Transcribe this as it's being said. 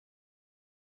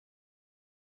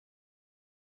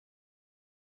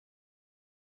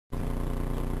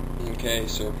Okay,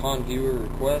 so upon viewer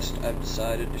request, I've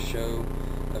decided to show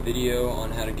a video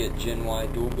on how to get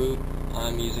GenY dual boot.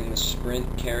 I'm using the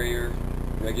Sprint Carrier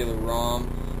regular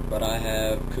ROM, but I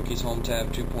have Cookies Home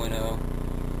Tab 2.0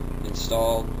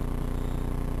 installed.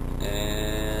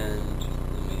 And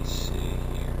let me see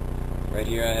here. Right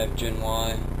here I have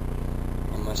GenY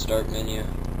on my start menu.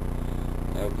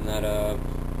 I open that up.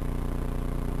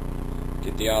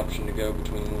 Get the option to go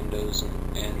between Windows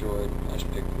and Android. I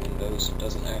just picked Windows. It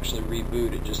doesn't actually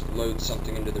reboot, it just loads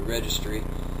something into the registry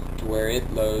to where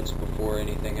it loads before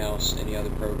anything else, any other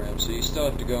program. So you still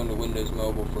have to go into Windows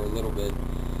Mobile for a little bit,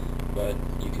 but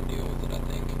you can deal with it, I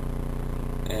think.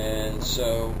 And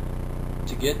so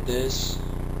to get this,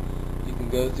 you can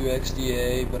go through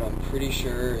XDA, but I'm pretty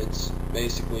sure it's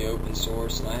basically open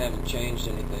source, and I haven't changed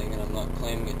anything, and I'm not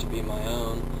claiming it to be my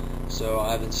own. So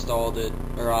I've installed it,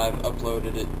 or I've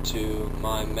uploaded it to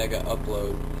my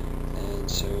Megaupload. And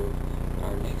so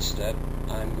our next step,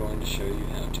 I'm going to show you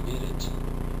how to get it.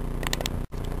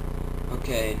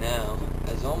 Okay, now,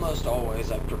 as almost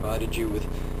always, I've provided you with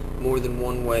more than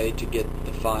one way to get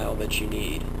the file that you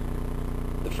need.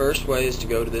 The first way is to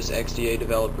go to this XDA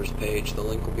Developers page. The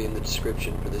link will be in the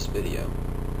description for this video.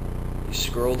 You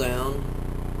scroll down.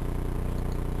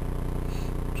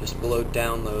 Just below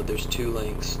download, there's two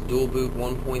links: Dual Boot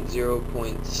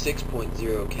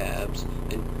 1.0.6.0 cabs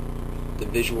and the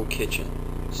Visual Kitchen.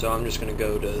 So I'm just going to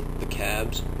go to the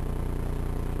cabs.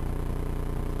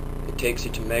 It takes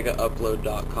you to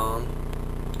Megaupload.com,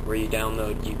 where you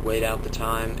wait out the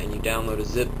time, and you download a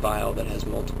zip file that has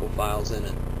multiple files in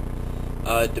it.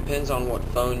 It depends on what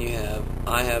phone you have.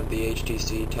 I have the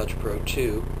HTC Touch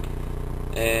Pro2,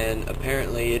 and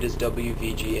apparently it is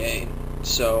WVGA.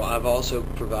 So I've also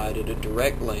provided a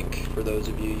direct link for those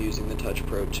of you using the Touch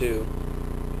Pro2,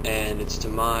 and it's to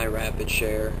my rapid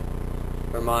share,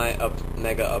 or my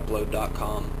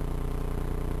Megaupload.com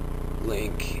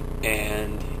link,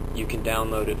 and you can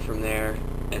download it from there.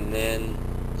 And then,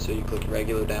 so you click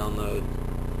regular download.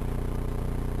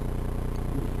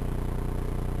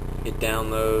 It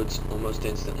downloads almost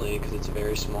instantly because it's a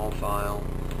very small file.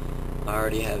 I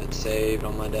already have it saved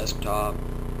on my desktop.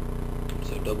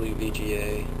 So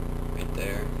WVGA right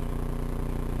there.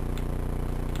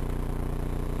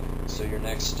 So your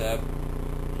next step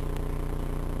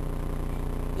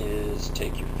is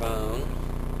take your phone,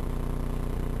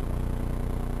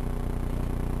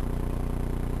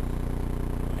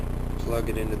 plug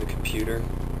it into the computer,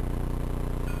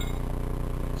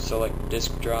 select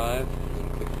disk drive, and then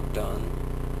click done.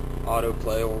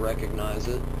 Autoplay will recognize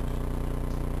it.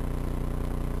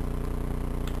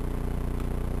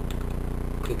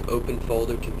 Click Open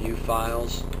Folder to view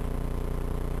files.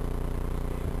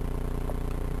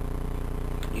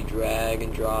 You drag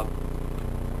and drop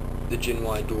the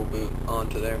GenY dual boot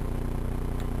onto there.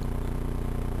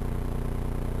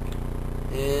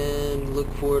 And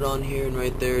look for it on here, and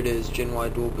right there it is, GenY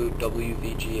dual boot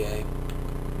WVGA.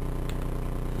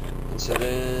 And so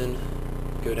then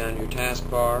go down to your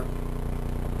taskbar,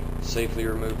 safely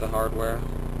remove the hardware.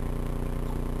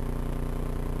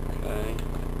 Okay.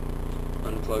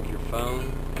 Unplug your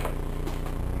phone.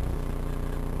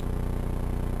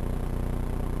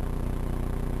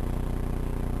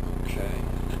 Okay.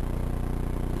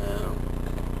 Now,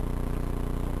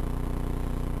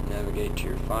 navigate to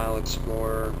your File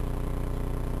Explorer,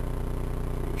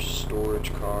 your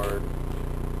storage card.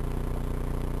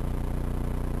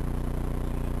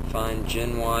 Find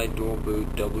GenY dual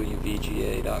boot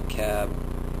WVGA.cab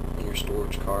in your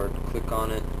storage card. Click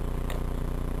on it.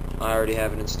 I already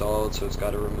have it installed, so it's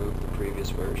got to remove the previous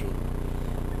version.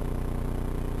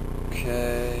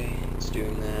 Okay, it's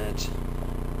doing that.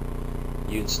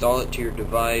 You install it to your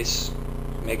device.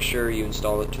 Make sure you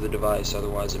install it to the device,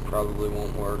 otherwise it probably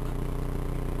won't work.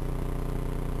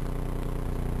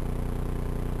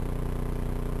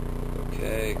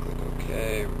 Okay, click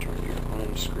OK, return to your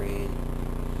home screen.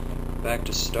 Back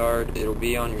to start. It'll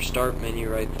be on your start menu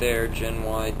right there,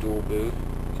 GenY dual boot.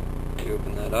 You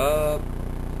open that up,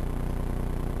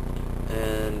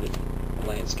 and the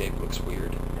landscape looks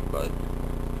weird, but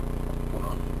hold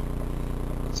on,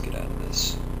 let's get out of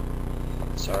this.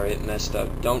 Sorry, it messed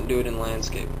up. Don't do it in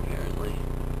landscape, apparently.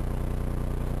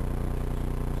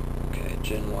 Okay,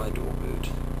 GenY dual boot.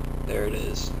 There it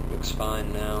is. Looks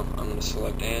fine now. I'm going to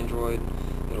select Android.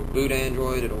 It'll boot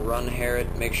Android, it'll run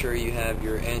Harriet. Make sure you have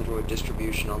your Android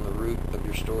distribution on the root of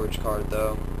your storage card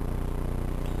though.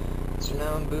 So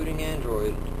now I'm booting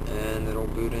Android, and it'll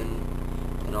boot in,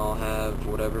 and I'll have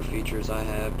whatever features I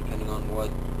have depending on what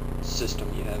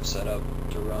system you have set up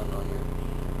to run on your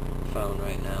phone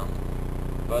right now.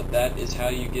 But that is how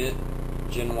you get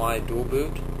GenY dual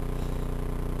boot.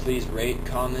 Please rate,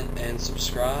 comment, and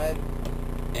subscribe.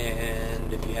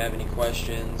 And if you have any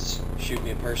questions, shoot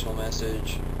me a personal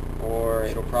message, or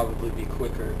it'll probably be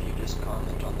quicker if you just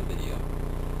comment on the video.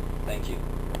 Thank you.